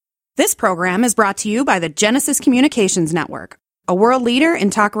This program is brought to you by the Genesis Communications Network, a world leader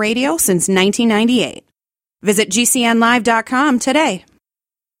in talk radio since 1998. Visit GCNlive.com today.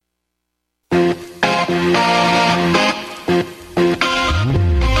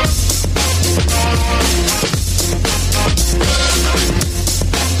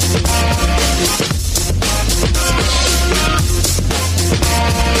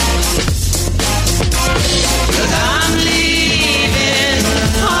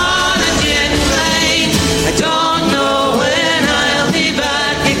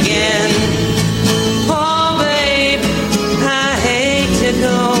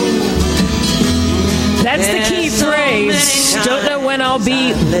 Don't know when I'll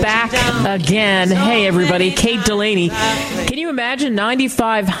be back again. Hey, everybody. Kate Delaney. Can you imagine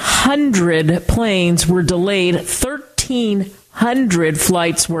 9,500 planes were delayed? 1,300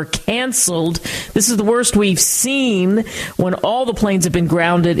 flights were canceled. This is the worst we've seen when all the planes have been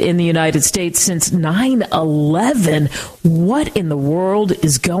grounded in the United States since 9/11. What in the world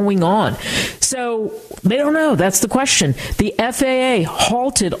is going on? So they don't know. That's the question. The FAA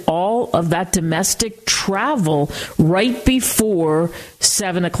halted all of that domestic travel right before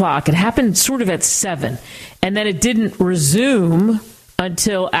 7 o'clock. It happened sort of at 7, and then it didn't resume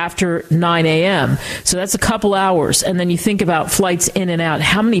until after 9 a.m. So that's a couple hours. And then you think about flights in and out.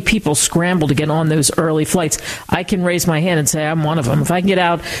 How many people scramble to get on those early flights? I can raise my hand and say I'm one of them. If I can get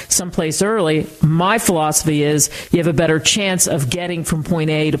out someplace early, my philosophy is you have a better chance of getting from point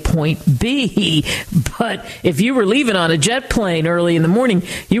A to point B. But if you were leaving on a jet plane early in the morning,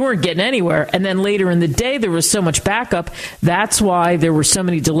 you weren't getting anywhere. And then later in the day, there was so much backup. That's why there were so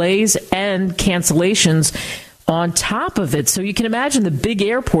many delays and cancellations on top of it. So you can imagine the big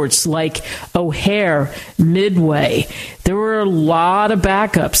airports like O'Hare, Midway. There were a lot of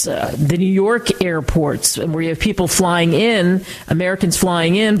backups. The New York airports, where you have people flying in, Americans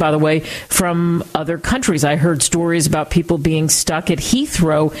flying in, by the way, from other countries. I heard stories about people being stuck at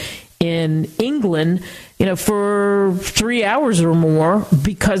Heathrow in England, for 3 hours or more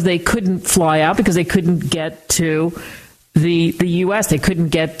because they couldn't fly out, because they couldn't get to the U.S. They couldn't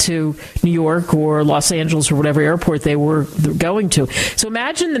get to New York or Los Angeles or whatever airport they were going to. So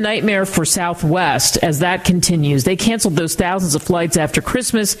imagine the nightmare for Southwest as that continues. They canceled those thousands of flights after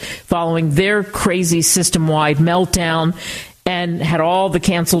Christmas following their crazy system-wide meltdown and had all the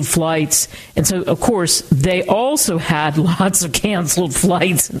canceled flights. And so, of course, they also had lots of canceled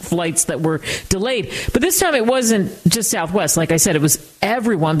flights and flights that were delayed. But this time it wasn't just Southwest. Like I said, it was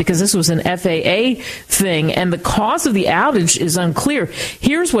everyone, because this was an FAA thing, and the cause of the outage is unclear.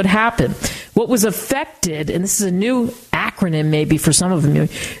 Here's what happened. What was affected, and this is a new acronym maybe for some of them,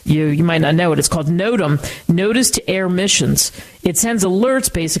 you might not know it. It's called NOTAM, Notice to Air Missions. It sends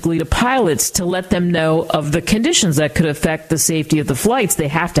alerts basically to pilots to let them know of the conditions that could affect the safety of the flights. They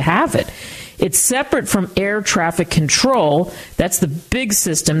have to have it. It's separate from air traffic control. That's the big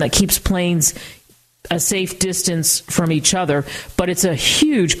system that keeps planes a safe distance from each other, but it's a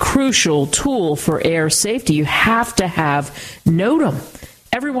huge, crucial tool for air safety. You have to have NOTAM.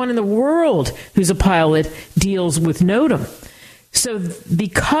 Everyone in the world who's a pilot deals with NOTAM. So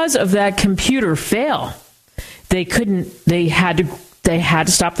because of that computer fail, they had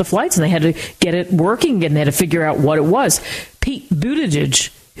to stop the flights, and they had to get it working, and they had to figure out what it was. Pete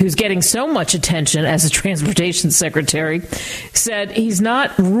Buttigieg, who's getting so much attention as a transportation secretary, said he's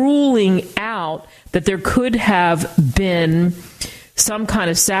not ruling out that there could have been some kind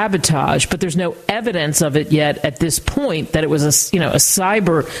of sabotage, but there's no evidence of it yet at this point that it was a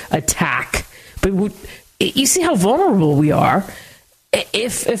cyber attack. But you see how vulnerable we are.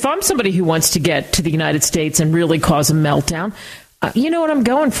 If I'm somebody who wants to get to the United States and really cause a meltdown, you know what I'm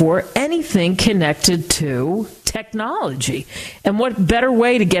going for? Anything connected to technology. And what better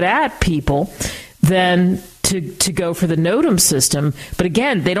way to get at people than to go for the NOTAM system? But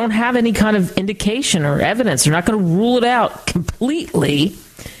again, they don't have any kind of indication or evidence. They're not going to rule it out completely,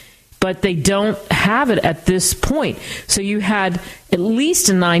 but they don't have it at this point. So you had at least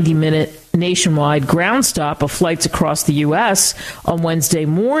a 90-minute nationwide ground stop of flights across the U.S. on Wednesday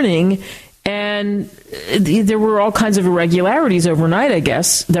morning, and there were all kinds of irregularities overnight, I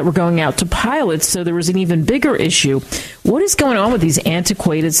guess, that were going out to pilots. So there was an even bigger issue. What is going on with these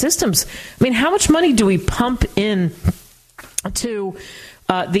antiquated systems? I mean, how much money do we pump in to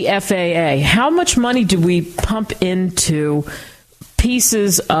the FAA? How much money do we pump into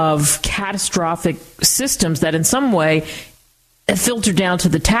pieces of catastrophic systems that in some way filter down to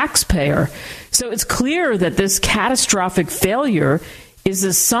the taxpayer? So it's clear that this catastrophic failure is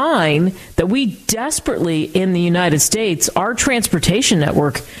a sign that we desperately, in the United States, our transportation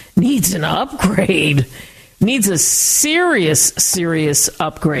network needs an upgrade, needs a serious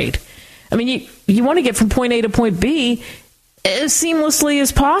upgrade. I mean, you want to get from point A to point B as seamlessly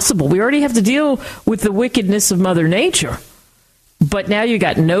as possible. We already have to deal with the wickedness of Mother Nature. But now you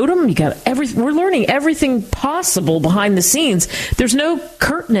got NOTAM, you got everything. We're learning everything possible behind the scenes. There's no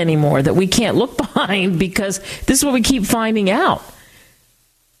curtain anymore that we can't look behind because this is what we keep finding out.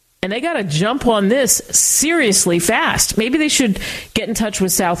 And they got to jump on this seriously fast. Maybe they should get in touch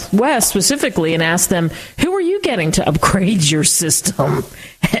with Southwest specifically and ask them, who are you getting to upgrade your system?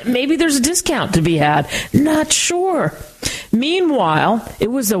 Maybe there's a discount to be had. Not sure. Meanwhile, it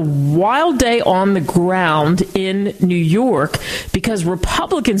was a wild day on the ground in New York because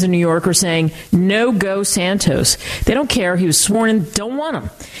Republicans in New York are saying, no go Santos. They don't care. He was sworn in. Don't want him.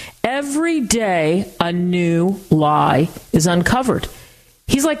 Every day, a new lie is uncovered.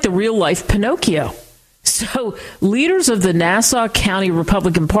 He's like the real-life Pinocchio. So leaders of the Nassau County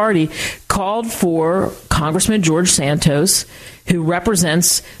Republican Party called for Congressman George Santos, who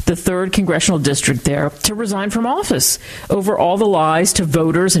represents the 3rd Congressional District there, to resign from office over all the lies to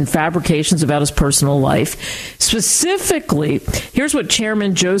voters and fabrications about his personal life. Specifically, here's what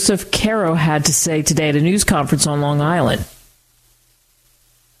Chairman Joseph Caro had to say today at a news conference on Long Island.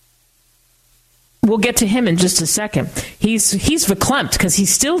 We'll get to him in just a second. He's verklempt because he's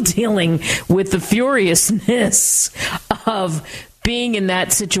still dealing with the furiousness of being in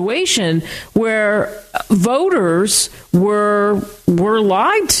that situation where voters were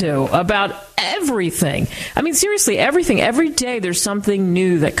lied to about everything. I mean, seriously, everything. Every day there's something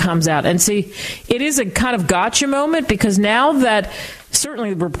new that comes out. And see, it is a kind of gotcha moment because now that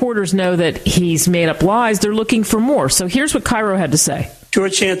certainly the reporters know that he's made up lies, they're looking for more. So here's what Cairo had to say.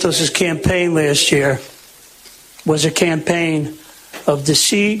 George Santos' campaign last year was a campaign of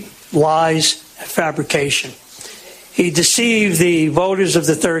deceit, lies, and fabrication. He deceived the voters of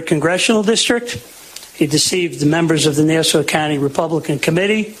the 3rd Congressional District. He deceived the members of the Nassau County Republican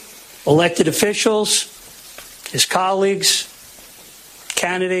Committee, elected officials, his colleagues,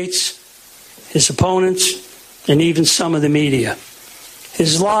 candidates, his opponents, and even some of the media.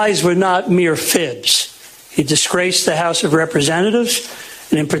 His lies were not mere fibs. He disgraced the House of Representatives,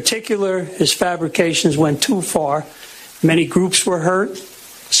 and in particular, his fabrications went too far. Many groups were hurt.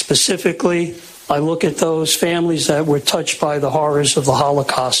 Specifically, I look at those families that were touched by the horrors of the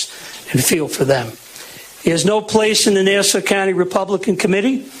Holocaust and feel for them. He has no place in the Nassau County Republican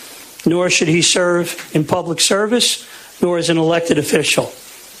Committee, nor should he serve in public service, nor as an elected official.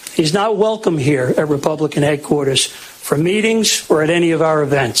 He's not welcome here at Republican headquarters for meetings or at any of our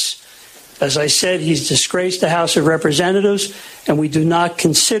events. As I said, he's disgraced the House of Representatives, and we do not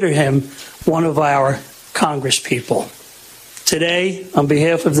consider him one of our congresspeople. Today, on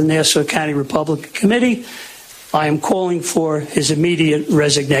behalf of the Nassau County Republican Committee, I am calling for his immediate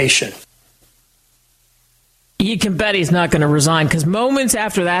resignation. You can bet he's not going to resign because moments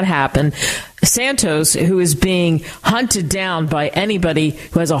after that happened, Santos, who is being hunted down by anybody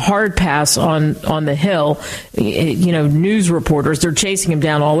who has a hard pass on the Hill, news reporters, they're chasing him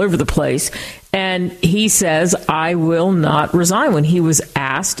down all over the place. And he says, I will not resign, when he was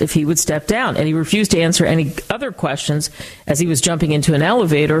asked if he would step down. And he refused to answer any other questions as he was jumping into an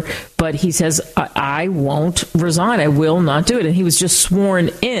elevator. But he says, I won't resign. I will not do it. And he was just sworn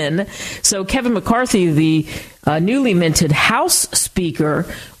in. So Kevin McCarthy, the newly minted House Speaker,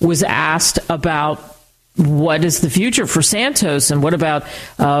 was asked about what is the future for Santos and what about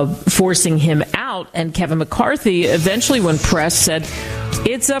forcing him out. And Kevin McCarthy eventually, when pressed, said,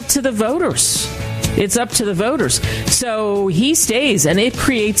 it's up to the voters. It's up to the voters. So he stays, and it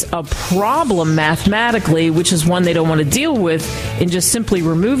creates a problem mathematically, which is one they don't want to deal with in just simply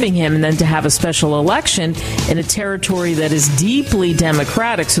removing him and then to have a special election in a territory that is deeply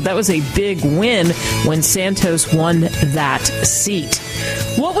Democratic. So that was a big win when Santos won that seat.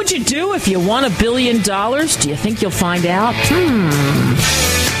 What would you do if you won $1 billion? Do you think you'll find out?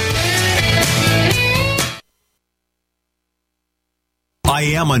 I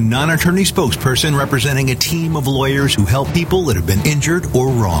am a non-attorney spokesperson representing a team of lawyers who help people that have been injured or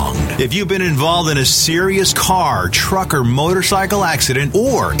wronged. If you've been involved in a serious car, truck, or motorcycle accident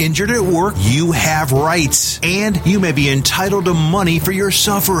or injured at work, you have rights, and you may be entitled to money for your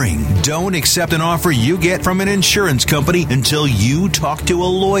suffering. Don't accept an offer you get from an insurance company until you talk to a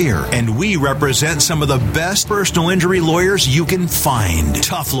lawyer. And we represent some of the best personal injury lawyers you can find.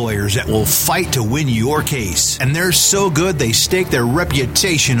 Tough lawyers that will fight to win your case. And they're so good they stake their reputation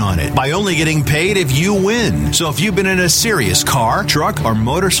on it by only getting paid if you win. So if you've been in a serious car, truck, or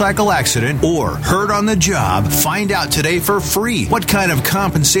motorcycle accident or hurt on the job, find out today for free what kind of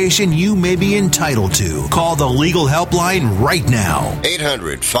compensation you may be entitled to. Call the legal helpline right now.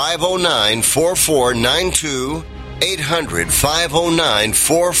 800-509-4492.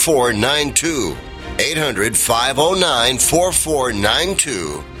 800-509-4492.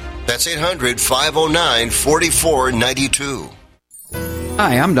 800-509-4492. That's 800-509-4492.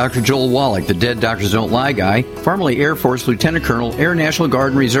 Hi, I'm Dr. Joel Wallach, the Dead Doctors Don't Lie guy, formerly Air Force Lieutenant Colonel, Air National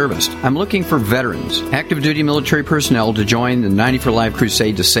Guard and Reservist. I'm looking for veterans, active duty military personnel to join the 90 for Life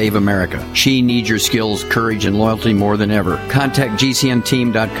crusade to save America. She needs your skills, courage, and loyalty more than ever. Contact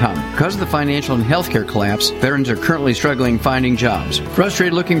GCNteam.com. Because of the financial and healthcare collapse, veterans are currently struggling finding jobs.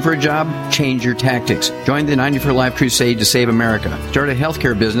 Frustrated looking for a job? Change your tactics. Join the 90 for Life crusade to save America. Start a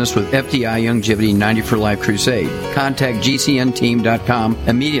healthcare business with FDI Longevity 90 for Life crusade. Contact GCNteam.com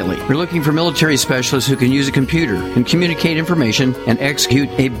immediately. We're looking for military specialists who can use a computer and communicate information and execute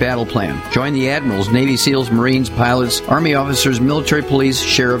a battle plan. Join the admirals, Navy SEALs, Marines, pilots, Army officers, military police,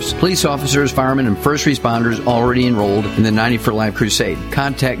 sheriffs, police officers, firemen, and first responders already enrolled in the 90 for Life crusade.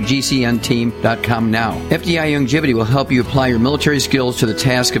 Contact GCNteam.com now. FDI Longevity will help you apply your military skills to the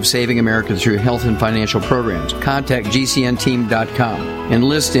task of saving America through health and financial programs. Contact GCNteam.com.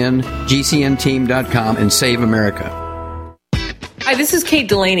 Enlist in GCNteam.com and save America. Hi, this is Kate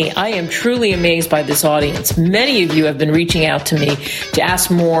Delaney. I am truly amazed by this audience. Many of you have been reaching out to me to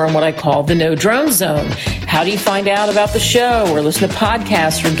ask more on what I call the No Drone Zone. How do you find out about the show or listen to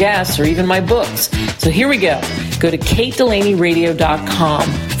podcasts or guests or even my books? So here we go. Go to KateDelaneyRadio.com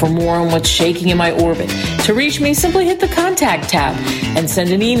for more on what's shaking in my orbit. To reach me, simply hit the contact tab and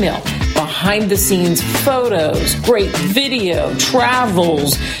send an email. Behind the scenes photos, great video,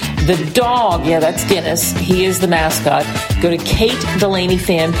 travels, the dog, yeah, that's Guinness. He is the mascot. Go to Kate Delaney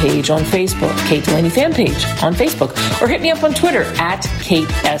fan page on Facebook. Kate Delaney fan page on Facebook. Or hit me up on Twitter at Kate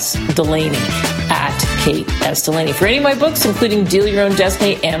S. Delaney. At Kate S. Delaney. For any of my books, including Deal Your Own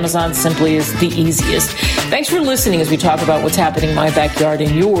Destiny, Amazon simply is the easiest. Thanks for listening as we talk about what's happening in my backyard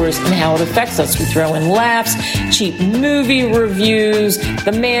and yours and how it affects us. We throw in laughs, cheap movie reviews,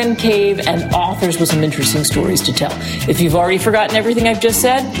 the man cave, and authors with some interesting stories to tell. If you've already forgotten everything I've just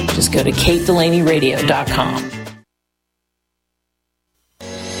said, just go to KateDelaneyRadio.com.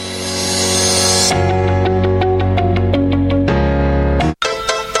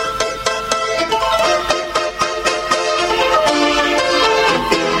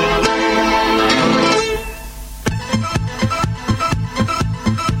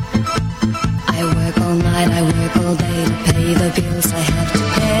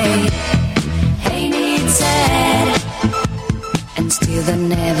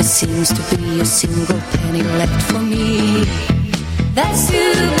 Seems to be a single penny left for me. That's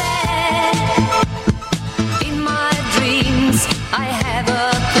too bad. In my dreams, I have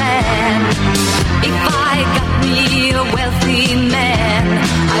a plan. If I got me a wealthy man,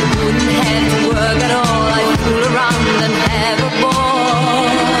 I wouldn't have to work at all. I'd fool around and have a ball.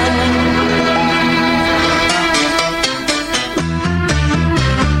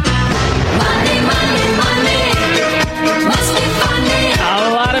 Money, money, money. Must be funny.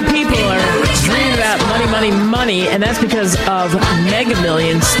 Money, and that's because of Mega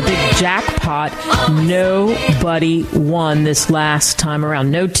Millions, the big jackpot. Nobody won this last time around.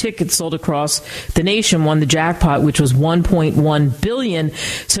 No tickets sold across the nation won the jackpot, which was $1.1 billion.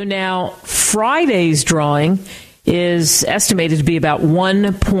 So now Friday's drawing is estimated to be about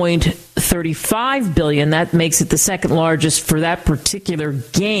 $1.35 billion. That makes it the second largest for that particular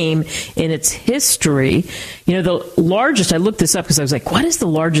game in its history. You know, the largest, I looked this up because I was like, what is the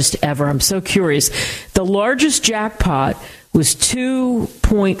largest ever? I'm so curious. The largest jackpot was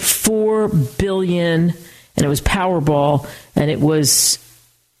 $2.4 billion, and it was Powerball, and it was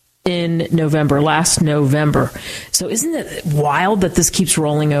in November, last November. So isn't it wild that this keeps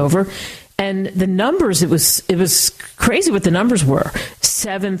rolling over? And the numbers, it was crazy what the numbers were.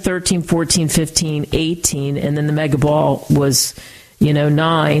 7, 13, 14, 15, 18, and then the mega ball was,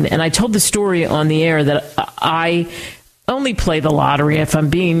 9. And I told the story on the air that I only play the lottery if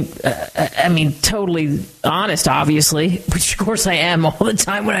I'm being, totally honest, obviously, which of course I am all the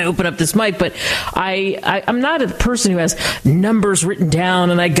time when I open up this mic, but I'm not a person who has numbers written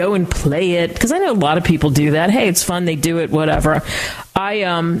down and I go and play it, because I know a lot of people do that. Hey, it's fun, they do it, whatever. I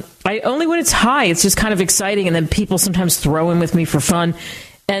only when it's high, it's just kind of exciting, and then people sometimes throw in with me for fun.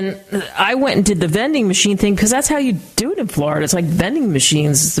 And I went and did the vending machine thing because that's how you do it in Florida. It's like vending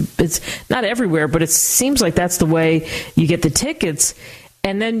machines. It's not everywhere, but it seems like that's the way you get the tickets.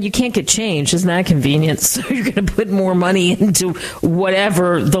 And then you can't get change. Isn't that convenient? So you're going to put more money into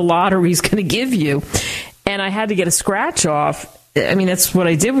whatever the lottery's going to give you. And I had to get a scratch off. I mean, that's what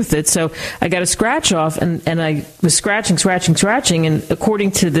I did with it. So I got a scratch off, and I was scratching. And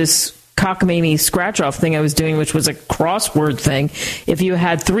according to this cockamamie scratch-off thing I was doing, which was a crossword thing, if you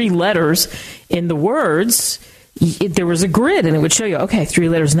had 3 letters in the words, there was a grid, and it would show you, okay, 3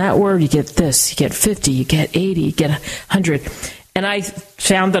 letters in that word, you get this, you get 50, you get 80, you get 100. And I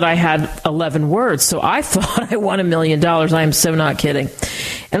found that I had 11 words, so I thought I won $1 million. I am so not kidding.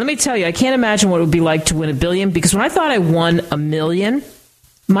 And let me tell you, I can't imagine what it would be like to win $1 billion, because when I thought I won $1 million,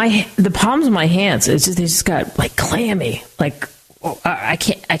 the palms of my hands, they just got like clammy, like I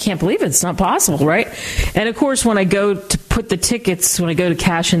can't believe it. It's not possible, right? And of course, when I go to put the tickets, when I go to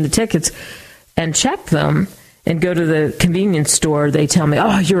cash in the tickets and check them and go to the convenience store, they tell me,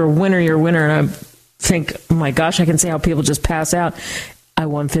 oh, you're a winner, and I think, oh my gosh, I can see how people just pass out. I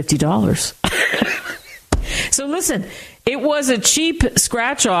won $50. So listen, it was a cheap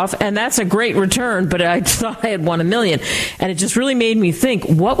scratch off, and that's a great return, but I thought I had won $1 million. And it just really made me think,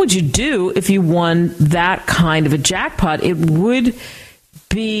 what would you do if you won that kind of a jackpot? It would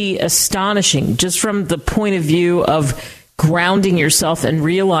be astonishing, just from the point of view of grounding yourself and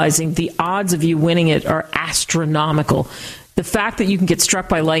realizing the odds of you winning it are astronomical. The fact that you can get struck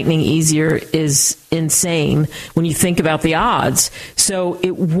by lightning easier is insane when you think about the odds. So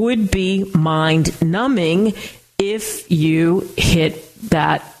it would be mind-numbing if you hit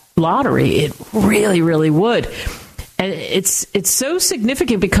that lottery. It really, really would. And it's so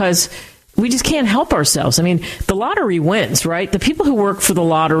significant because we just can't help ourselves. I mean, the lottery wins, right? The people who work for the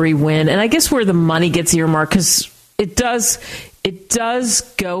lottery win. And I guess where the money gets earmarked, because it does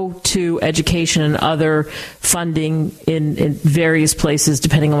go to education and other funding in various places,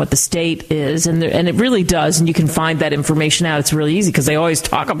 depending on what the state is. And it really does. And you can find that information out. It's really easy because they always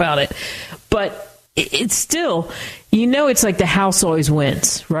talk about it. But it's still, it's like the house always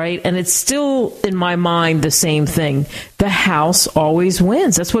wins, right? And it's still, in my mind, the same thing. The house always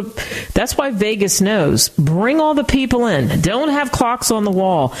wins. That's why Vegas knows. Bring all the people in. Don't have clocks on the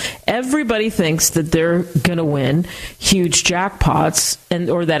wall. Everybody thinks that they're going to win huge jackpots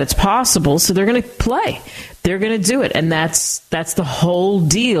or that it's possible, so they're going to play. They're going to do it. And that's the whole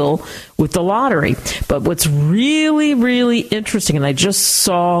deal with the lottery. But what's really, really interesting, and I just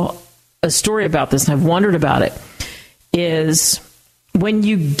saw a story about this, and I've wondered about it, is when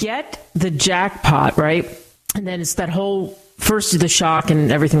you get the jackpot, right? And then it's that whole, first the shock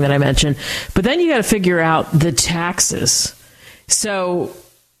and everything that I mentioned, but then you got to figure out the taxes. So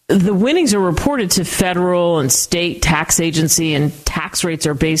the winnings are reported to federal and state tax agency, and tax rates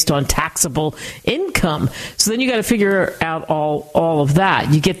are based on taxable income. So then you got to figure out all of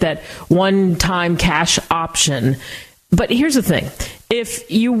that. You get that one-time cash option. But here's the thing.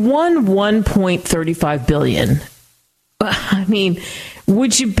 If you won $1.35 billion, I mean,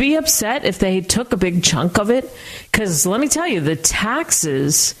 would you be upset if they took a big chunk of it? Because let me tell you, the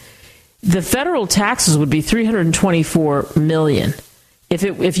federal taxes would be $324 million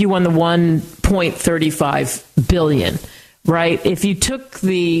if you won the $1.35 billion, right? If you took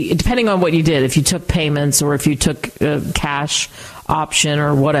depending on what you did, if you took payments or if you took a cash option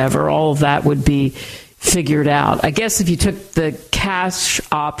or whatever, all of that would be figured out. I guess if you took the cash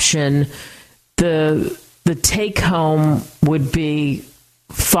option, the take home would be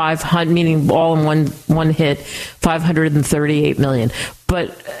 500, meaning all in one hit, $538 million. But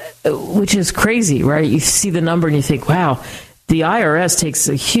which is crazy, right? You see the number and you think, wow, the IRS takes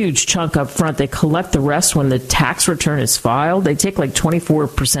a huge chunk up front. They collect the rest when the tax return is filed. They take like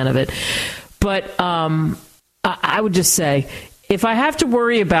 24% of it. But I would just say, if I have to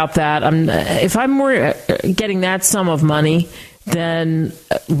worry about that, if I'm getting that sum of money, then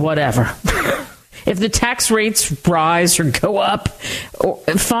whatever. If the tax rates rise or go up,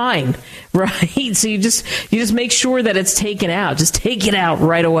 fine, right? So you just make sure that it's taken out. Just take it out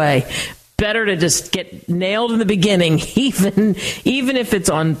right away. Better to just get nailed in the beginning, even if it's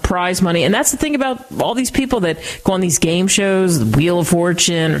on prize money. And that's the thing about all these people that go on these game shows, the Wheel of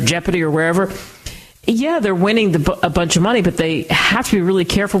Fortune or Jeopardy or wherever. Yeah, they're winning a bunch of money, but they have to be really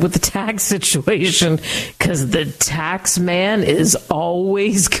careful with the tax situation because the tax man is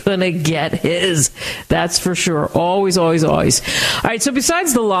always going to get his. That's for sure. Always, always, always. All right, so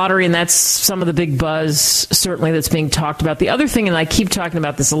besides the lottery, and that's some of the big buzz, certainly, that's being talked about. The other thing, and I keep talking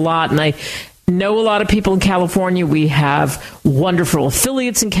about this a lot, and I know a lot of people in California. We have wonderful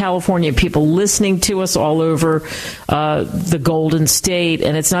affiliates in California, people listening to us all over the Golden State,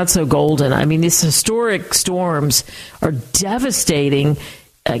 and it's not so golden. I mean, these historic storms are devastating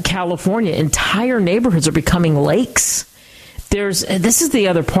California. Entire neighborhoods are becoming lakes. This is the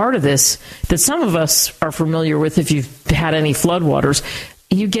other part of this that some of us are familiar with if you've had any floodwaters.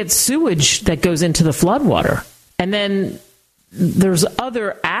 You get sewage that goes into the floodwater, and then there's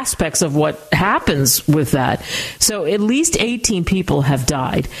other aspects of what happens with that. So at least 18 people have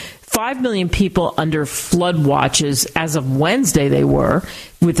died. 5 million people under flood watches as of Wednesday they were,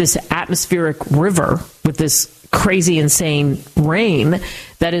 with this atmospheric river, with this crazy, insane rain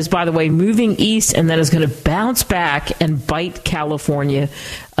that is, by the way, moving east and then is going to bounce back and bite California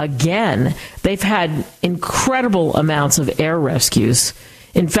again. They've had incredible amounts of air rescues.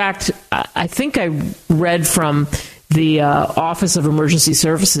 In fact, I think I read from the Office of Emergency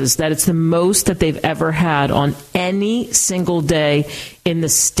Services that it's the most that they've ever had on any single day in the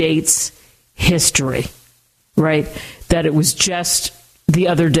state's history, right? That it was just the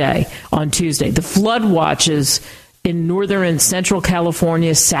other day on Tuesday. The flood watches in northern and central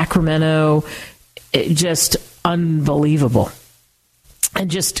California, Sacramento, just unbelievable. And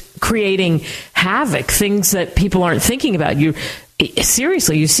just creating havoc, things that people aren't thinking about.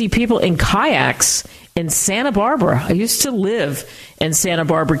 Seriously, you see people in kayaks in Santa Barbara. I used to live in Santa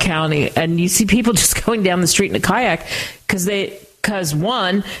Barbara County, and you see people just going down the street in a kayak because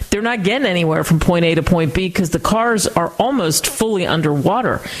one, they're not getting anywhere from point A to point B because the cars are almost fully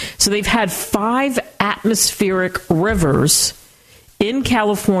underwater. So they've had 5 atmospheric rivers in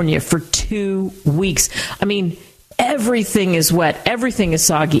California for 2 weeks. I mean, everything is wet, everything is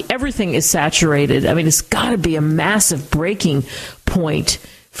soggy, everything is saturated. I mean, it's got to be a massive breaking point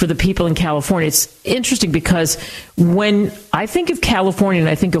for the people in California. It's interesting because when I think of California and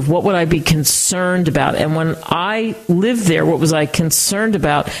I think of what would I be concerned about, and when I lived there, what was I concerned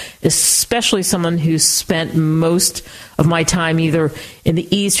about, especially someone who spent most of my time either in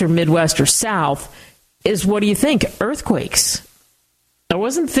the East or Midwest or South, is what do you think? Earthquakes. I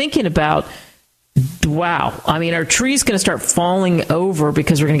wasn't thinking about, wow, I mean, our tree's going to start falling over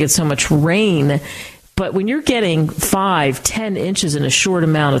because we're going to get so much rain. But when you're getting 5-10 inches in a short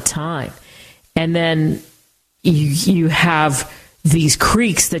amount of time, and then you have these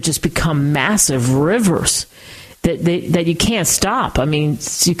creeks that just become massive rivers that you can't stop. I mean,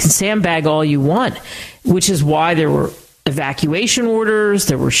 you can sandbag all you want, which is why there were evacuation orders,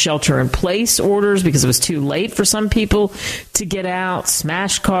 there were shelter-in-place orders because it was too late for some people to get out,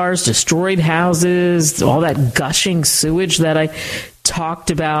 smashed cars, destroyed houses, all that gushing sewage that I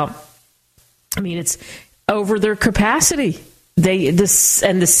talked about. I mean, it's over their capacity. And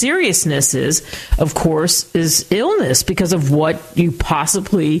the seriousness is, of course, is illness because of what you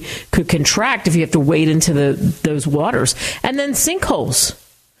possibly could contract if you have to wade into those waters. And then sinkholes,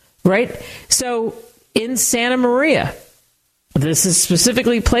 right? So in Santa Maria, this is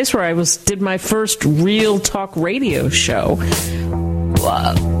specifically a place where I did my first real talk radio show.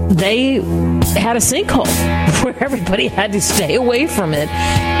 They had a sinkhole where everybody had to stay away from it,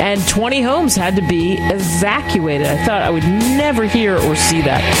 and 20 homes had to be evacuated. I thought I would never hear or see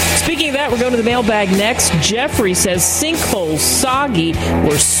that. Speaking of that, we're going to the mailbag next. Jeffrey says, sinkholes, soggy.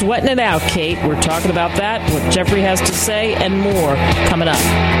 We're sweating it out, Kate. We're talking about that, what Jeffrey has to say, and more coming up.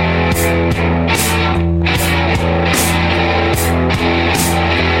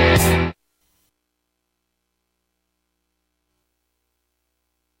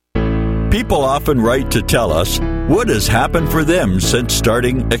 People often write to tell us what has happened for them since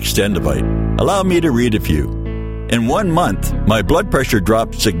starting Extendivite. Allow me to read a few. In 1 month, my blood pressure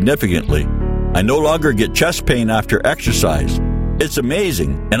dropped significantly. I no longer get chest pain after exercise. It's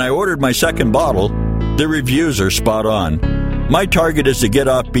amazing, and I ordered my second bottle. The reviews are spot on. My target is to get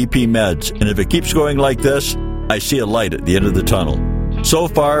off BP meds, and if it keeps going like this, I see a light at the end of the tunnel. So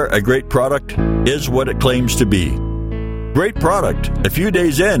far, a great product is what it claims to be. Great product. A few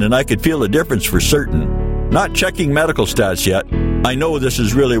days in and I could feel a difference for certain. Not checking medical stats yet. I know this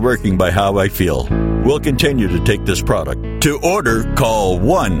is really working by how I feel. We'll continue to take this product. To order, call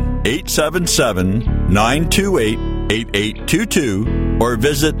 1-877-928-8822 or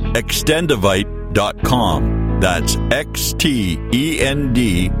visit extendivite.com. That's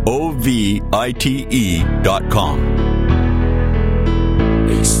XTENDOVITE.com.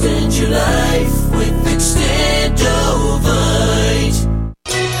 Extend your life with Extendovite.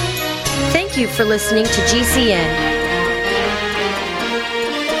 Thank you for listening to GCN.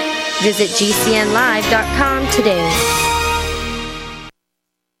 Visit GCNlive.com today.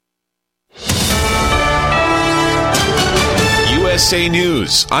 USA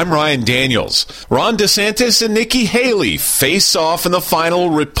News. I'm Ryan Daniels. Ron DeSantis and Nikki Haley face off in the final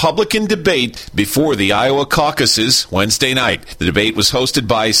Republican debate before the Iowa caucuses Wednesday night. The debate was hosted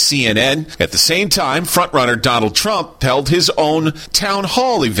by CNN. At the same time, frontrunner Donald Trump held his own town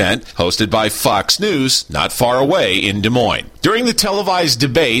hall event hosted by Fox News not far away in Des Moines. During the televised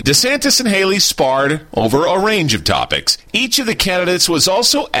debate, DeSantis and Haley sparred over a range of topics. Each of the candidates was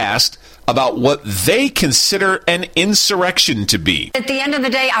also asked about what they consider an insurrection to be. At the end of the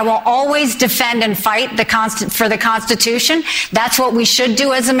day, I will always defend and fight for the Constitution. That's what we should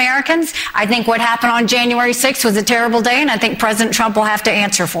do as Americans. I think what happened on January 6th was a terrible day, and I think President Trump will have to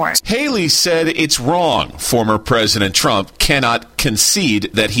answer for it. Haley said it's wrong. Former President Trump cannot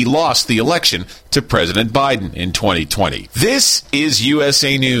concede that he lost the election to President Biden in 2020. This is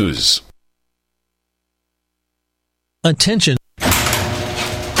USA News. Attention.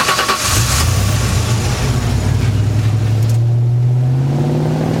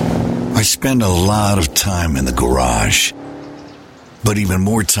 I spend a lot of time in the garage, but even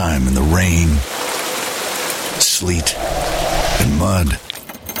more time in the rain, sleet, and mud.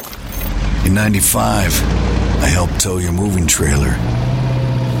 In 95, I helped tow your moving trailer.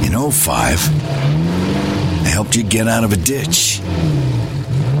 In 05, I helped you get out of a ditch.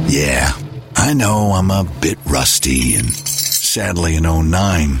 Yeah, I know I'm a bit rusty, and sadly in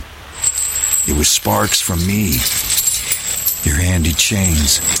 09, it was sparks from me, your handy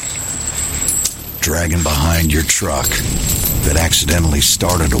chains, dragging behind your truck that accidentally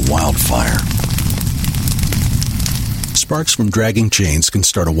started a wildfire. Sparks from dragging chains can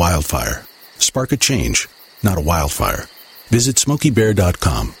start a wildfire. Spark a change, not a wildfire. Visit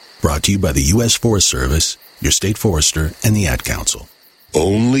SmokeyBear.com. Brought to you by the U.S. Forest Service, your state forester, and the Ad Council.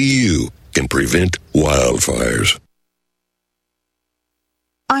 Only you can prevent wildfires.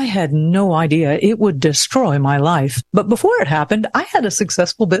 I had no idea it would destroy my life. But before it happened, I had a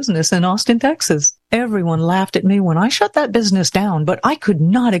successful business in Austin, Texas. Everyone laughed at me when I shut that business down, but I could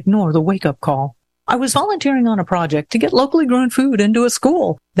not ignore the wake-up call. I was volunteering on a project to get locally grown food into a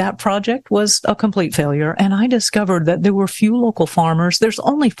school. That project was a complete failure, and I discovered that there were few local farmers. There's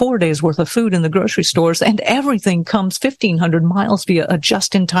only 4 days worth of food in the grocery stores, and everything comes 1,500 miles via a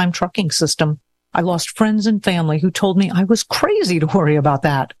just-in-time trucking system. I lost friends and family who told me I was crazy to worry about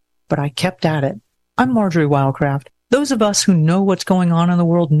that, but I kept at it. I'm Marjorie Wildcraft. Those of us who know what's going on in the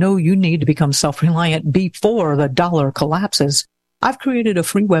world know you need to become self-reliant before the dollar collapses. I've created a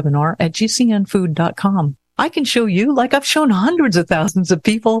free webinar at gcnfood.com. I can show you, like I've shown hundreds of thousands of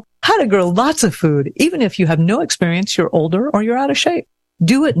people, how to grow lots of food, even if you have no experience, you're older, or you're out of shape.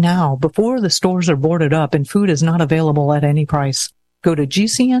 Do it now before the stores are boarded up and food is not available at any price. Go to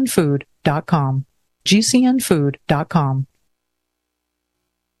gcnfood.com. gcnfood.com.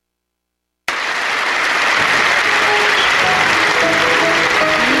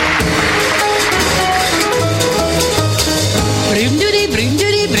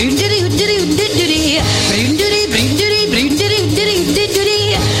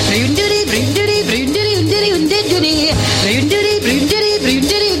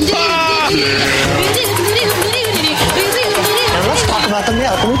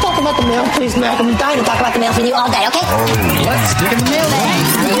 Can we talk about the mail, please, Malcolm? I'm dying to talk about the mail with you all day, okay? Let's stick in the mail then.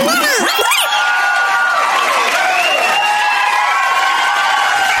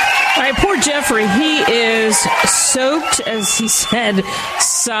 All right, poor Jeffrey. He is soaked, as he said,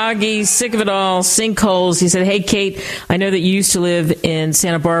 soggy, sick of it all, sinkholes. He said, hey, Kate, I know that you used to live in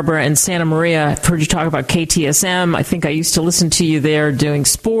Santa Barbara and Santa Maria. I've heard you talk about KTSM. I think I used to listen to you there doing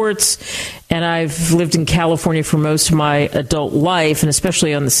sports. And I've lived in California for most of my adult life, and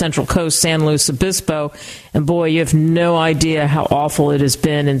especially on the Central Coast, San Luis Obispo. And boy, you have no idea how awful it has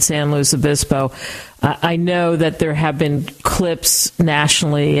been in San Luis Obispo. I know that there have been clips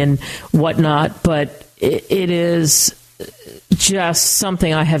nationally and whatnot, but it is just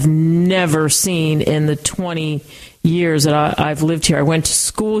something I have never seen in the 20 years that I've lived here. I went to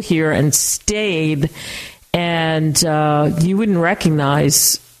school here and stayed, and you wouldn't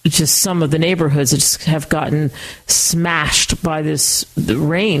recognize just some of the neighborhoods that just have gotten smashed by the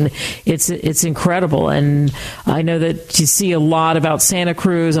rain. It's incredible. And I know that you see a lot about Santa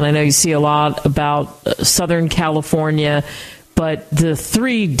Cruz, and I know you see a lot about Southern California, but the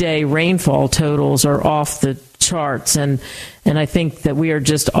 3-day rainfall totals are off the charts. And I think that we are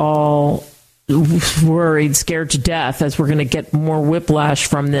just all worried, scared to death, as we're going to get more whiplash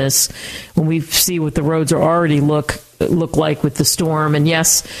from this when we see what the roads are already look like with the storm. And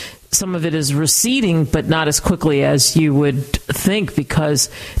yes, some of it is receding, but not as quickly as you would think, because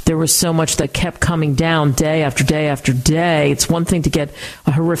there was so much that kept coming down day after day after day. It's one thing to get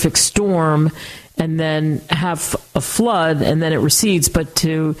a horrific storm and then have a flood and then it recedes, but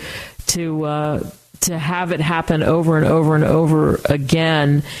to have it happen over and over and over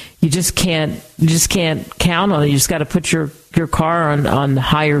again, you just can't count on it. You just got to put your car on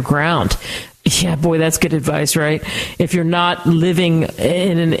higher ground. Yeah, boy, that's good advice, right? If you're not living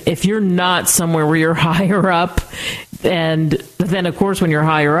if you're not somewhere where you're higher up, And then, of course, when you're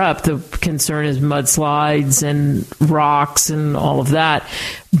higher up, the concern is mudslides and rocks and all of that.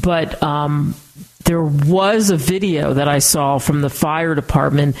 But there was a video that I saw from the fire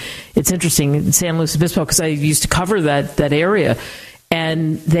department. It's interesting in San Luis Obispo because I used to cover that area,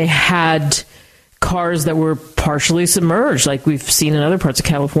 and they had cars that were partially submerged, like we've seen in other parts of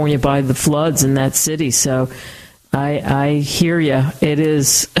California by the floods in that city. So I hear you. It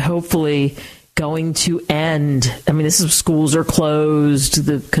is hopefully going to end. I mean, schools are closed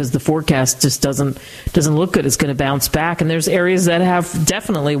because the forecast just doesn't look good. It's going to bounce back, and there's areas that have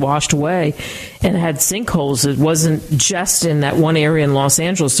definitely washed away and had sinkholes. It wasn't just in that one area in Los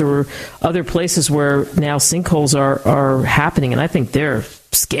Angeles. There were other places where now sinkholes are happening, and I think they're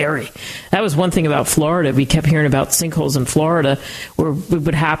scary. That was one thing about Florida. We kept hearing about sinkholes in Florida where it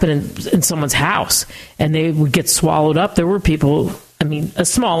would happen in someone's house, and they would get swallowed up. There were people, I mean, a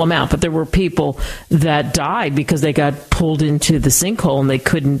small amount, but there were people that died because they got pulled into the sinkhole and they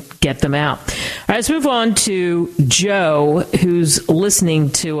couldn't get them out. All right, let's move on to Joe, who's listening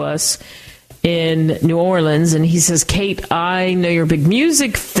to us in New Orleans. And he says, Kate, I know you're a big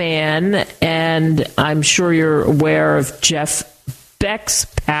music fan, and I'm sure you're aware of Jeff Beck's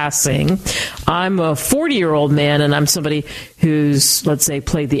passing. I'm a 40-year-old man, and I'm somebody who's, let's say,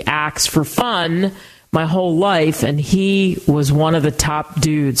 played the axe for fun my whole life, and he was one of the top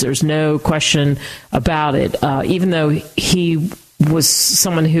dudes. There's no question about it. Even though he was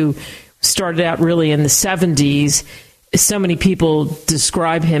someone who started out really in the 70s, so many people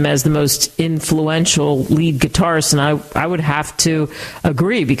describe him as the most influential lead guitarist, and I would have to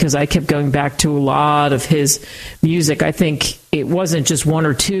agree because I kept going back to a lot of his music. I think it wasn't just one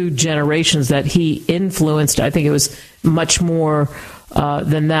or two generations that he influenced. I think it was much more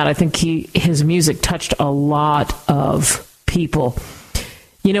than that. I think his music touched a lot of people.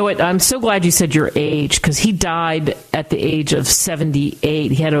 You know what? I'm so glad you said your age, because he died at the age of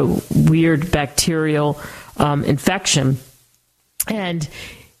 78. He had a weird bacterial infection. And,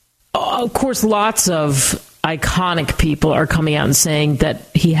 of course, lots of iconic people are coming out and saying that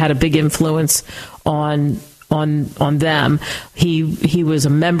he had a big influence on them. He was a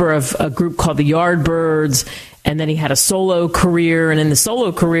member of a group called the Yardbirds, and then he had a solo career. And in the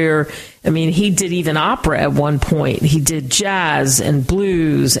solo career, I mean, he did even opera at one point. He did jazz and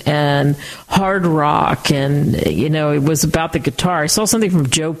blues and hard rock. And, you know, it was about the guitar. I saw something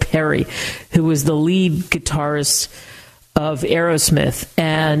from Joe Perry, who was the lead guitarist of Aerosmith.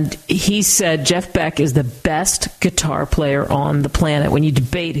 And he said Jeff Beck is the best guitar player on the planet. When you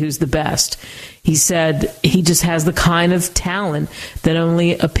debate who's the best, he said he just has the kind of talent that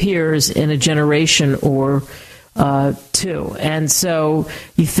only appears in a generation or two. And so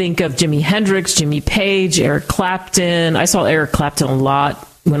you think of Jimi Hendrix, Jimmy Page, Eric Clapton. I saw Eric Clapton a lot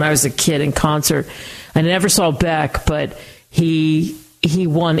when I was a kid in concert. I never saw Beck, but he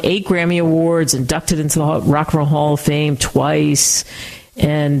won 8 Grammy Awards, inducted into the Rock and Roll Hall of Fame twice,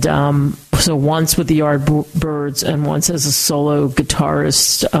 and so once with the Yardbirds and once as a solo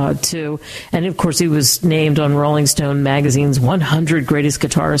guitarist too. And of course, he was named on Rolling Stone magazine's 100 greatest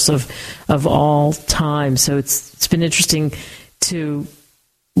guitarists of all time. So it's been interesting to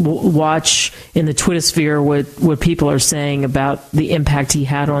watch in the Twitter sphere what people are saying about the impact he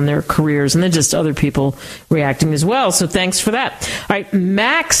had on their careers, and then just other people reacting as well. So thanks for that. All right,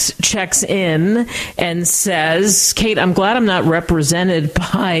 Max checks in and says, Kate, I'm glad I'm not represented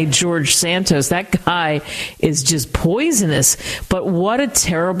by George Santos. That guy is just poisonous. But what a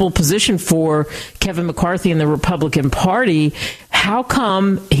terrible position for Kevin McCarthy and the Republican Party. How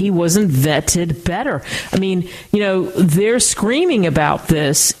come he wasn't vetted better? I mean, you know, they're screaming about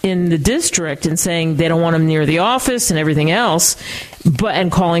this in the district and saying they don't want him near the office and everything else,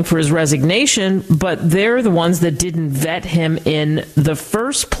 and calling for his resignation, but they're the ones that didn't vet him in the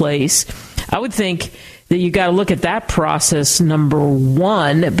first place. I would think that you got to look at that process, number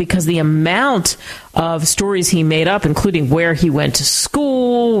one, because the amount of stories he made up, including where he went to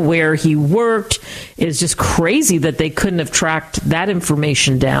school, where he worked, is just crazy that they couldn't have tracked that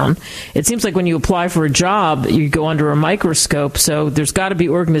information down. It seems like when you apply for a job, you go under a microscope, so there's got to be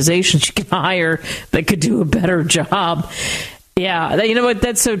organizations you can hire that could do a better job. Yeah, you know what?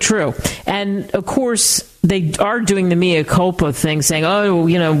 That's so true. And, of course, they are doing the mea culpa thing, saying, oh,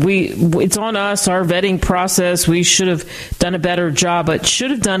 you know, it's on us, our vetting process. We should have done a better job. But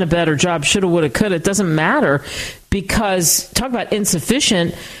should have done a better job, should have, would have, could have. It doesn't matter, because talk about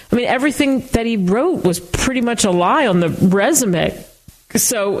insufficient. I mean, everything that he wrote was pretty much a lie on the resume.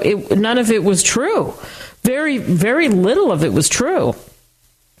 So none of it was true. Very, very little of it was true.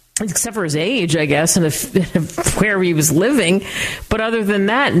 Except for his age, I guess, and where he was living. But other than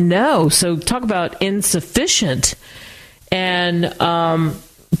that, no. So talk about insufficient. And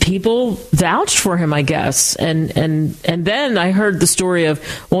people vouched for him, I guess. And then I heard the story of,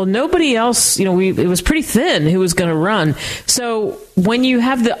 well, nobody else, it was pretty thin who was going to run. So when you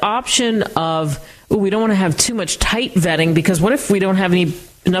have the option of, we don't want to have too much tight vetting, because what if we don't have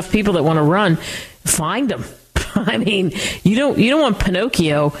enough people that want to run? Find them. I mean, you don't want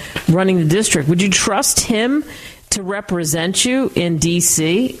Pinocchio running the district. Would you trust him to represent you in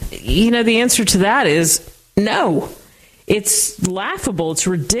D.C.? The answer to that is no. It's laughable. It's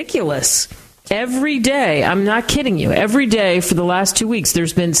ridiculous. Every day, I'm not kidding you, every day for the last 2 weeks,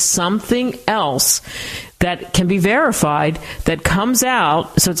 there's been something else that can be verified that comes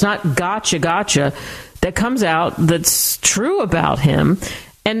out. So it's not gotcha, that comes out that's true about him.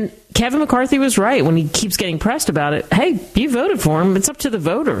 And Kevin McCarthy was right when he keeps getting pressed about it. Hey, you voted for him. It's up to the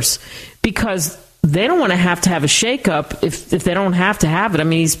voters, because they don't want to have a shakeup if they don't have to have it. I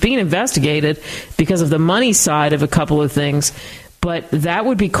mean, he's being investigated because of the money side of a couple of things, but that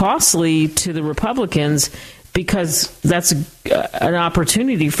would be costly to the Republicans, because that's an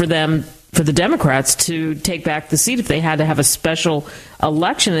opportunity for them, for the Democrats, to take back the seat if they had to have a special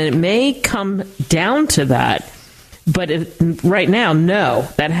election. And it may come down to that. But right now, no,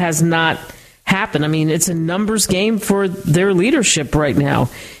 that has not happened. I mean, it's a numbers game for their leadership right now.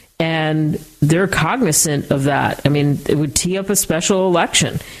 And they're cognizant of that. I mean, it would tee up a special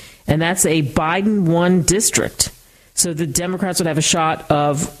election. And that's a Biden won district. So the Democrats would have a shot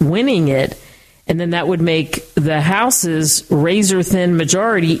of winning it. And then that would make the House's razor-thin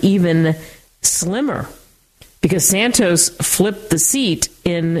majority even slimmer, because Santos flipped the seat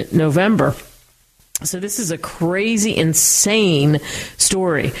in November. So this is a crazy, insane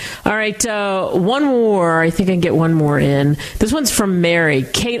story. All right, one more. I think I can get one more in. This one's from Mary.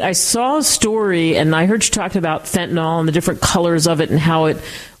 Kate, I saw a story, and I heard you talking about fentanyl and the different colors of it and how it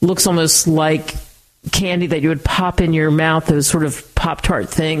looks almost like candy that you would pop in your mouth, those sort of Pop-Tart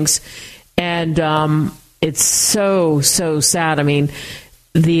things. And it's so, so sad. I mean,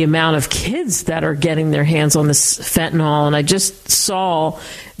 the amount of kids that are getting their hands on this fentanyl. And I just saw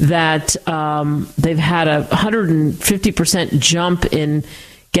that they've had a 150% jump in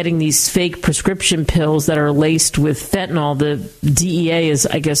getting these fake prescription pills that are laced with fentanyl. The DEA is,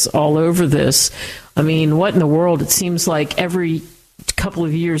 I guess, all over this. I mean, what in the world? It seems like every couple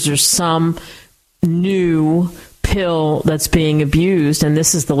of years there's some new pill that's being abused, and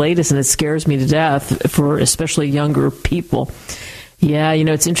this is the latest, and it scares me to death for especially younger people. Yeah,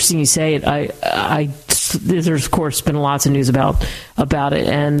 it's interesting you say it. There's, of course, been lots of news about it,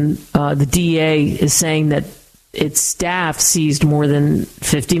 and the DEA is saying that its staff seized more than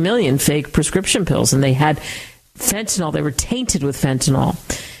 50 million fake prescription pills, and they had fentanyl. They were tainted with fentanyl.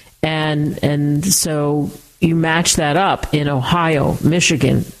 And so you match that up in Ohio,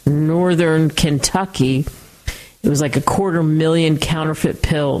 Michigan, northern Kentucky. It was like 250,000 counterfeit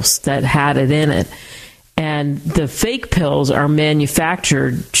pills that had it in it. And the fake pills are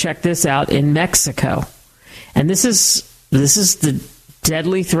manufactured, check this out, in Mexico. And this is the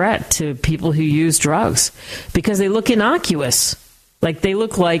deadly threat to people who use drugs, because they look innocuous. Like, they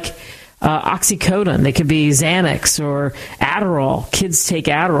look like oxycodone. They could be Xanax or Adderall. Kids take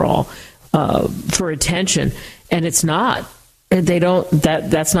Adderall for attention, and it's not. They don't.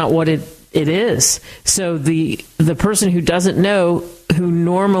 That's not what it is. So the person who doesn't know, who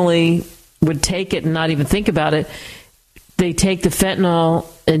normally would take it and not even think about it, they take the fentanyl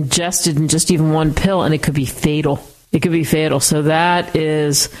ingested in just even one pill, and it could be fatal. It could be fatal. So that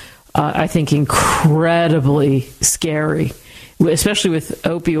is, I think, incredibly scary, especially with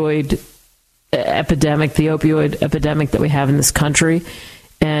opioid epidemic, the opioid epidemic that we have in this country.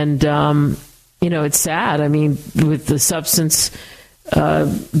 And, it's sad. I mean, with the substance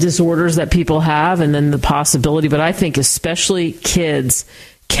disorders that people have, and then the possibility, but I think especially kids,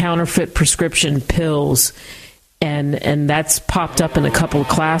 counterfeit prescription pills, and that's popped up in a couple of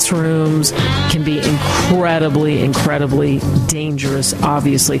classrooms, can be incredibly, incredibly dangerous,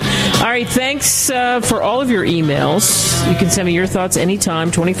 obviously. All right, thanks for all of your emails. You can send me your thoughts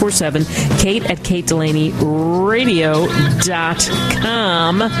anytime, 24/7, Kate at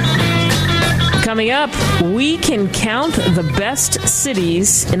KateDelaneyRadio.com. Coming up, we can count the best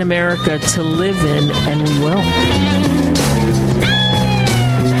cities in America to live in, and we will.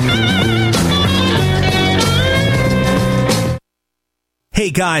 Hey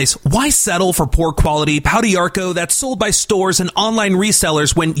guys, why settle for poor quality Pau d'Arco that's sold by stores and online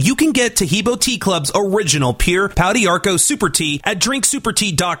resellers when you can get Tahibo Tea Club's original pure Pau d'Arco Super Tea at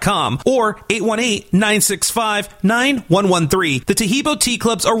drinksupertea.com or 818-965-9113. The Tahibo Tea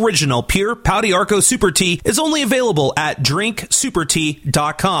Club's original pure Pau d'Arco Super Tea is only available at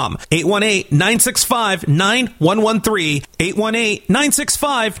drinksupertea.com. 818-965-9113.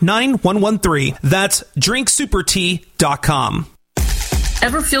 818-965-9113. That's drinksupertea.com.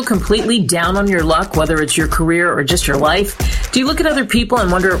 Ever feel completely down on your luck, whether it's your career or just your life? Do you look at other people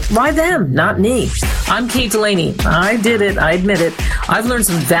and wonder, why them, not me? I'm Kate Delaney. I did it. I admit it. I've learned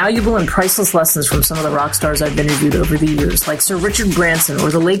some valuable and priceless lessons from some of the rock stars I've interviewed over the years, like Sir Richard Branson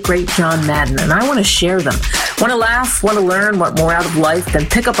or the late, great John Madden, and I want to share them. Want to laugh, want to learn, want more out of life? Then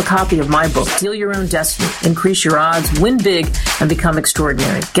pick up a copy of my book, Deal Your Own Destiny, Increase Your Odds, Win Big, and Become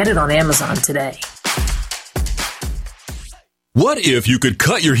Extraordinary. Get it on Amazon today. What if you could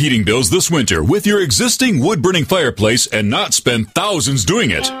cut your heating bills this winter with your existing wood-burning fireplace and not spend thousands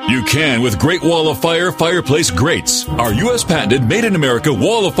doing it? You can with Great Wall of Fire fireplace grates. Our U.S. patented made-in-America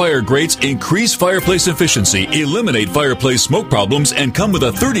Wall of Fire grates increase fireplace efficiency, eliminate fireplace smoke problems, and come with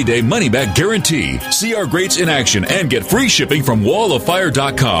a 30-day money-back guarantee. See our grates in action and get free shipping from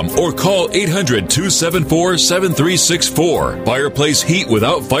walloffire.com or call 800-274-7364. Fireplace heat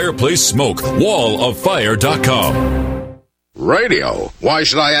without fireplace smoke. walloffire.com. Radio? Why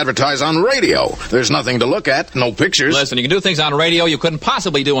should I advertise on radio? There's nothing to look at, no pictures. Listen, you can do things on radio you couldn't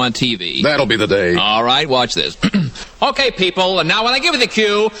possibly do on TV. That'll be the day. All right, watch this. Okay, people, and now when I give you the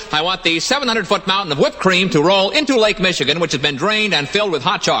cue, I want the 700-foot mountain of whipped cream to roll into Lake Michigan, which has been drained and filled with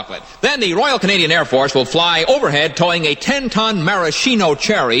hot chocolate. Then the Royal Canadian Air Force will fly overhead towing a 10-ton maraschino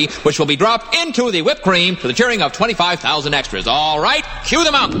cherry, which will be dropped into the whipped cream to the cheering of 25,000 extras. All right, cue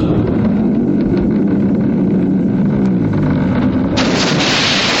the mountain.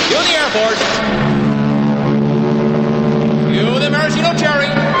 Force. You the maraschino cherry.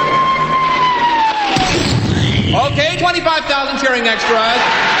 Okay, 25,000 cheering extras.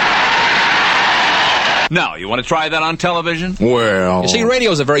 Now, you want to try that on television? Well... You see,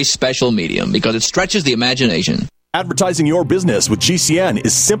 radio is a very special medium because it stretches the imagination. Advertising your business with GCN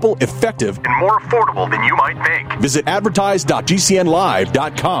is simple, effective, and more affordable than you might think. Visit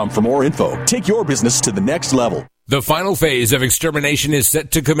advertise.gcnlive.com for more info. Take your business to the next level. The final phase of extermination is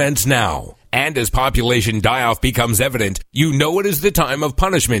set to commence now. And as population die-off becomes evident, you know it is the time of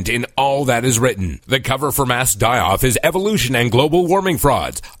punishment in all that is written. The cover for mass die-off is evolution and global warming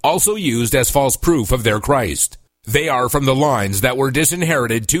frauds, also used as false proof of their Christ. They are from the lines that were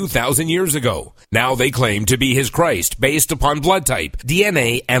disinherited 2,000 years ago. Now they claim to be his Christ based upon blood type,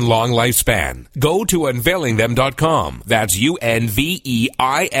 DNA, and long lifespan. Go to unveilingthem.com. That's UNVEILING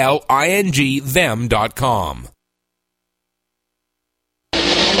them.com.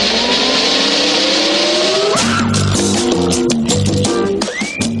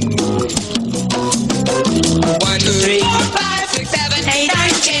 One, two, three, 4, 5, 6, 7, 8, 9,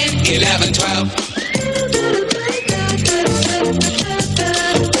 10, 11, 12.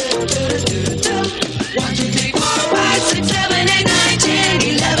 1, 2, 3, 4, 5, 6, 7, 8, 9, 10,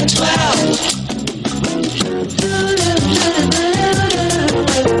 11, 12.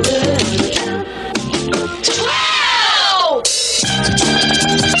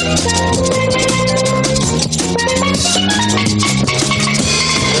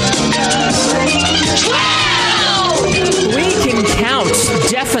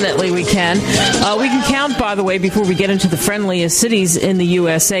 Definitely we can. We can count, by the way, before we get into the friendliest cities in the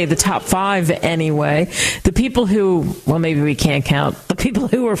USA, the top 5 anyway. The people who, well, maybe we can't count. The people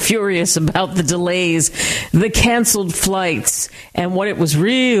who were furious about the delays, the canceled flights, and what it was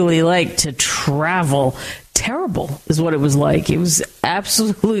really like to travel. Terrible is what it was like. It was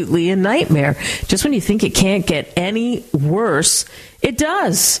absolutely a nightmare. Just when you think it can't get any worse, it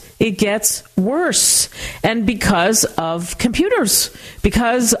does. It gets worse. And because of computers,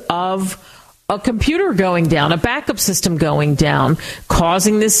 because of a computer going down, a backup system going down,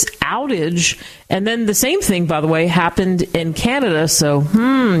 causing this outage. And then the same thing, by the way, happened in Canada. So,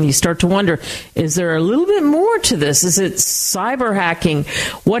 you start to wonder, is there a little bit more to this? Is it cyber hacking?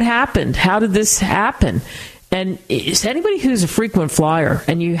 What happened? How did this happen? And is anybody who's a frequent flyer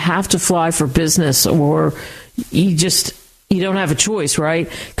and you have to fly for business, or you don't have a choice, right?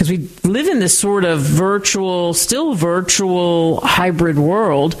 Because we live in this sort of still virtual hybrid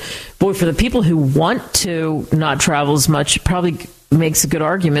world. Boy, for the people who want to not travel as much, it probably makes a good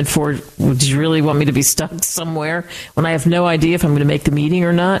argument for, do you really want me to be stuck somewhere when I have no idea if I'm going to make the meeting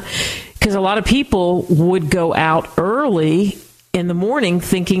or not? Because a lot of people would go out early in the morning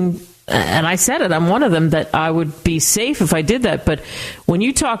thinking and I said it, I'm one of them, that I would be safe if I did that. But when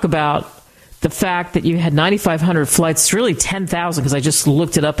you talk about the fact that you had 9,500 flights, it's really 10,000 because I just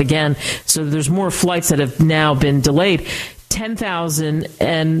looked it up again. So there's more flights that have now been delayed. 10,000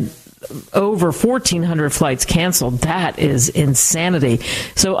 and over 1,400 flights canceled. That is insanity.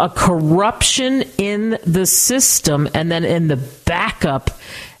 So a corruption in the system and then in the backup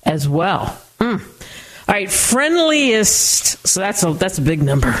as well. All right, friendliest. So that's a big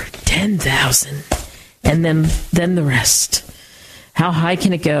number. 10,000. And then the rest. How high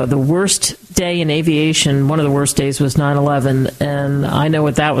can it go? The worst day in aviation, one of the worst days was 9/11, and I know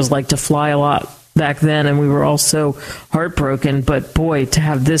what that was like to fly a lot back then, and we were all so heartbroken. But boy, to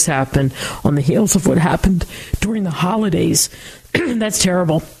have this happen on the heels of what happened during the holidays, that's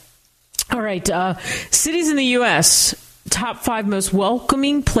terrible. All right, cities in the U.S., top 5 most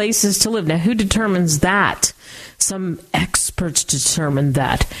welcoming places to live. Now, who determines that? Some experts determine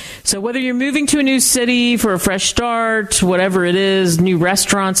that. So whether you're moving to a new city for a fresh start, whatever it is, new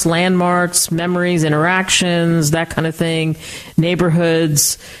restaurants, landmarks, memories, interactions, that kind of thing,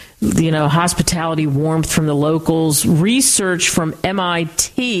 neighborhoods, hospitality, warmth from the locals. Research from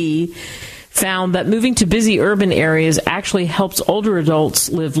MIT found that moving to busy urban areas actually helps older adults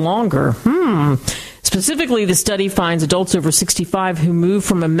live longer. Specifically, the study finds adults over 65 who move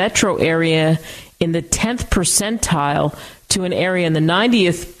from a metro area in the 10th percentile to an area in the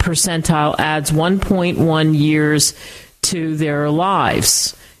 90th percentile adds 1.1 years to their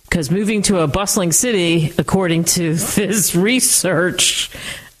lives. Because moving to a bustling city, according to this research,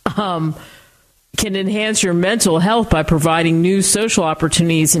 can enhance your mental health by providing new social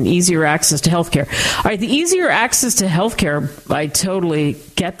opportunities and easier access to healthcare. All right, the easier access to healthcare, I totally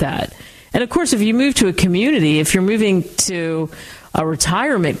get that. And of course, if you move to a community, if you're moving to a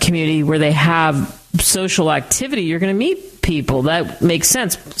retirement community where they have social activity, you're going to meet people. That makes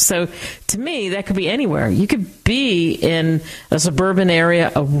sense. So to me, that could be anywhere. You could be in a suburban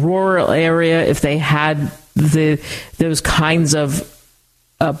area, a rural area, if they had those kinds of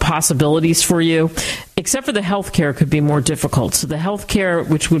possibilities for you, except for the healthcare could be more difficult. So the healthcare,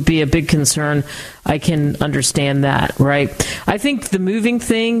 which would be a big concern, I can understand that, right? I think the moving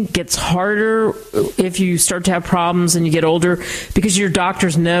thing gets harder if you start to have problems and you get older because your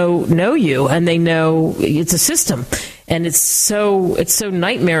doctors know you and they know it's a system. And it's so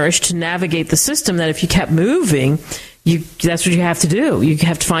nightmarish to navigate the system that if you kept moving, that's what you have to do. You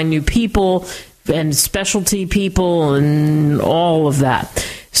have to find new people and specialty people and all of that.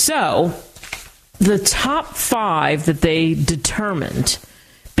 So the top 5 that they determined,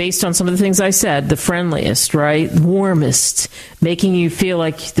 based on some of the things I said, the friendliest, right, warmest, making you feel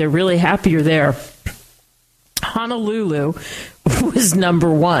like they're really happy you're there, Honolulu was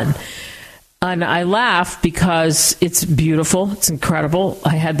number 1. And I laugh because it's beautiful. It's incredible.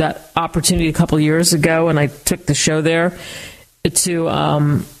 I had that opportunity a couple of years ago, and I took the show there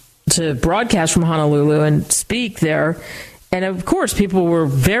to broadcast from Honolulu and speak there. And of course, people were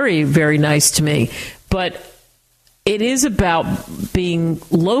very, very nice to me. But it is about being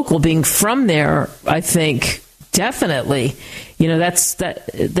local, being from there, I think, definitely. That's that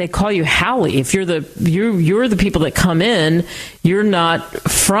they call you haole. If you're the people that come in, you're not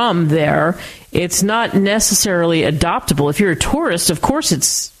from there. It's not necessarily adoptable. If you're a tourist, of course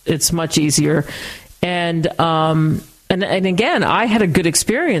it's much easier. And again, I had a good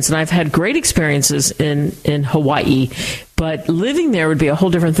experience, and I've had great experiences in Hawaii, but living there would be a whole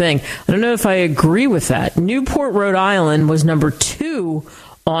different thing. I don't know if I agree with that. Newport, Rhode Island was number 2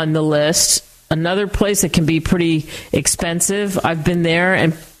 on the list. Another place that can be pretty expensive. I've been there,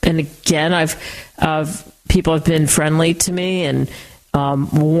 and again, people have been friendly to me and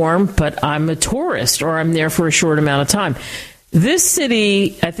warm, but I'm a tourist or I'm there for a short amount of time. This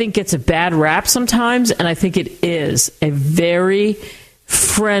city, I think, gets a bad rap sometimes, and I think it is a very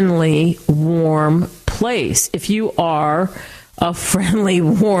friendly, warm place. If you are a friendly,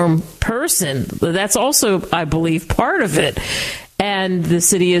 warm person, that's also, I believe, part of it. And the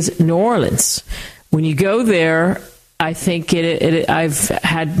city is New Orleans. When you go there, I think I've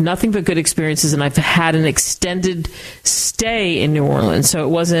had nothing but good experiences, and I've had an extended stay in New Orleans. So it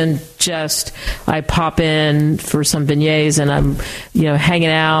wasn't just I pop in for some beignets and I'm, hanging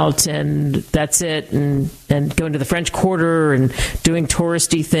out and that's it, and going to the French Quarter and doing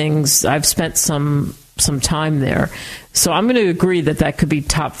touristy things. I've spent some time there. So I'm going to agree that could be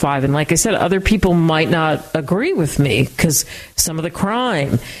top 5. And like I said, other people might not agree with me because some of the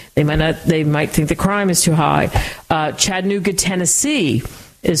crime, they might think the crime is too high. Chattanooga, Tennessee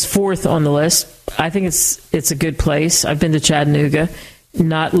is 4th on the list. I think it's a good place. I've been to Chattanooga,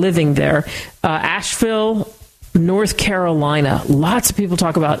 not living there. Asheville North Carolina. Lots of people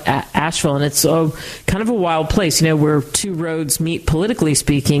talk about Asheville, and it's kind of a wild place, where two roads meet politically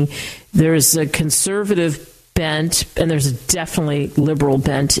speaking. There's a conservative bent, and there's a definitely liberal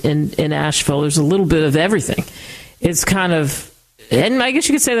bent in Asheville. There's a little bit of everything. It's kind of, and I guess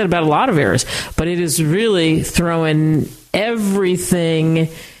you could say that about a lot of areas, but it is really throwing everything,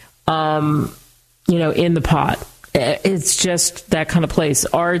 in the pot. It's just that kind of place.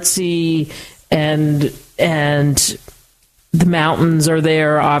 Artsy, and the mountains are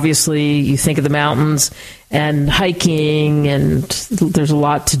there. Obviously, you think of the mountains and hiking, and there's a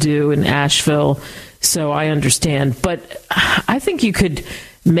lot to do in Asheville. So I understand. But I think you could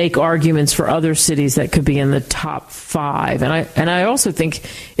make arguments for other cities that could be in the top 5. And I also think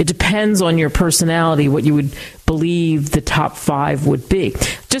it depends on your personality what you would believe the top 5 would be.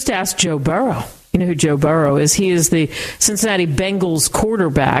 Just ask Joe Burrow. You know who Joe Burrow is? He is the Cincinnati Bengals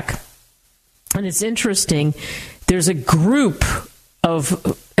quarterback. And it's interesting. There's a group of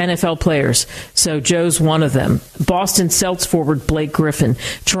NFL players. So Joe's one of them. Boston Celtics forward Blake Griffin.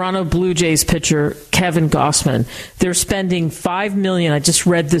 Toronto Blue Jays pitcher Kevin Gausman. They're spending $5 million. I just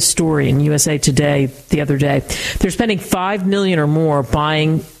read this story in USA Today the other day. They're spending $5 million or more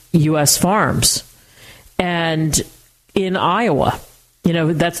buying U.S. farms. And in Iowa,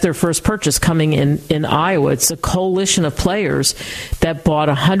 that's their first purchase coming in Iowa. It's a coalition of players that bought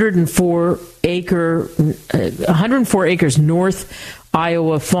 104 acres North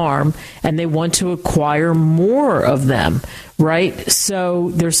Iowa farm, and they want to acquire more of them, right? So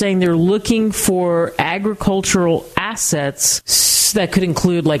they're saying they're looking for agricultural assets that could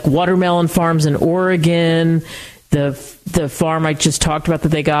include like watermelon farms in Oregon, the farm I just talked about that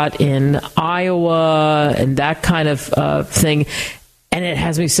they got in Iowa, and that kind of thing. And it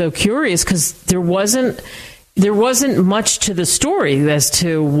has me so curious because there wasn't much to the story as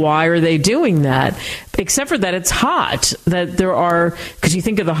to why are they doing that, except for that it's hot. That there are, because you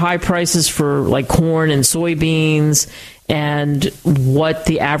think of the high prices for like corn and soybeans and what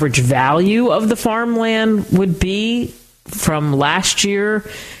the average value of the farmland would be from last year.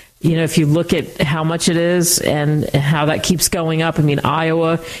 If you look at how much it is and how that keeps going up. I mean,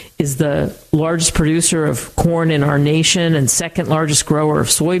 Iowa is the largest producer of corn in our nation and second largest grower of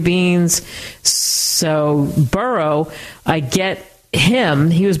soybeans. So Burrow, I get him.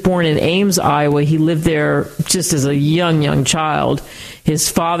 He was born in Ames, Iowa. He lived there just as a young child.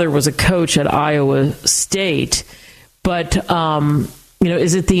 His father was a coach at Iowa State. But,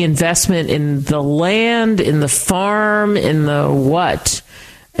 is it the investment in the land, in the farm, in the what?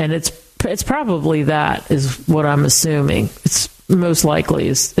 And it's probably that is what I'm assuming. It's most likely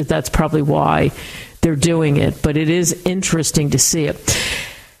is that's probably why they're doing it. But it is interesting to see it.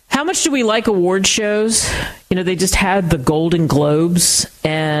 How much do we like award shows? They just had the Golden Globes,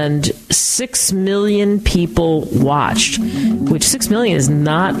 and 6 million people watched, which 6 million is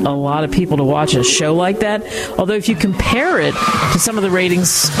not a lot of people to watch a show like that. Although if you compare it to some of the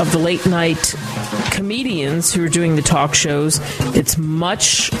ratings of the late night comedians who are doing the talk shows, it's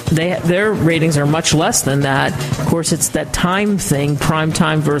their ratings are much less than that. Of course, it's that time thing, prime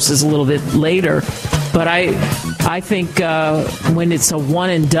time versus a little bit later. But I think when it's a one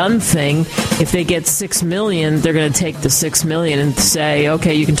and done thing, if they get 6 million, they're going to take the 6 million and say,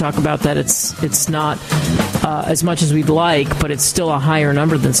 okay, you can talk about that. It's not as much as we'd like, but it's still a higher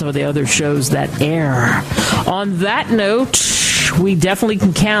number than some of the other shows that air. On that note, we definitely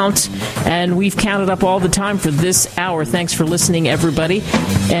can count, and we've counted up all the time for this hour. Thanks for listening, everybody,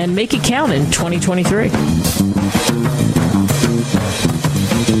 and make it count in 2023.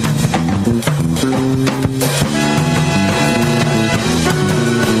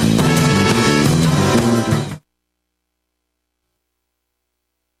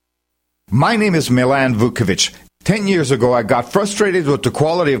 My name is Milan Vukovic. 10 years ago, I got frustrated with the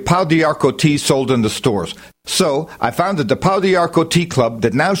quality of Pau d'Arco tea sold in the stores. So, I founded the Pau d'Arco Tea Club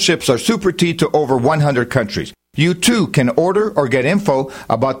that now ships our super tea to over 100 countries. You too can order or get info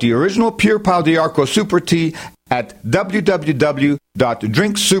about the original pure Pau d'Arco super tea at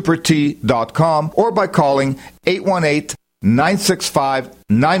www.drinksupertea.com or by calling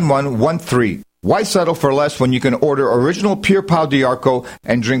 818-965-9113. Why settle for less when you can order original pure Pau d'Arco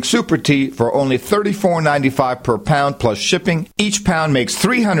and drink super tea for only $34.95 per pound plus shipping? Each pound makes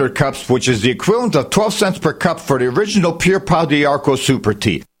 300 cups, which is the equivalent of 12 cents per cup for the original pure Pau d'Arco super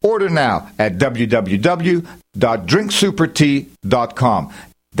tea. Order now at www.drinksupertea.com.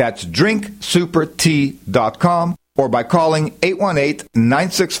 That's drinksupertea.com. Or by calling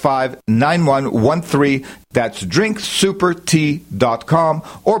 818-965-9113. That's drinksupertea.com.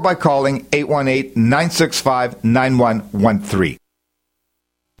 Or by calling 818-965-9113.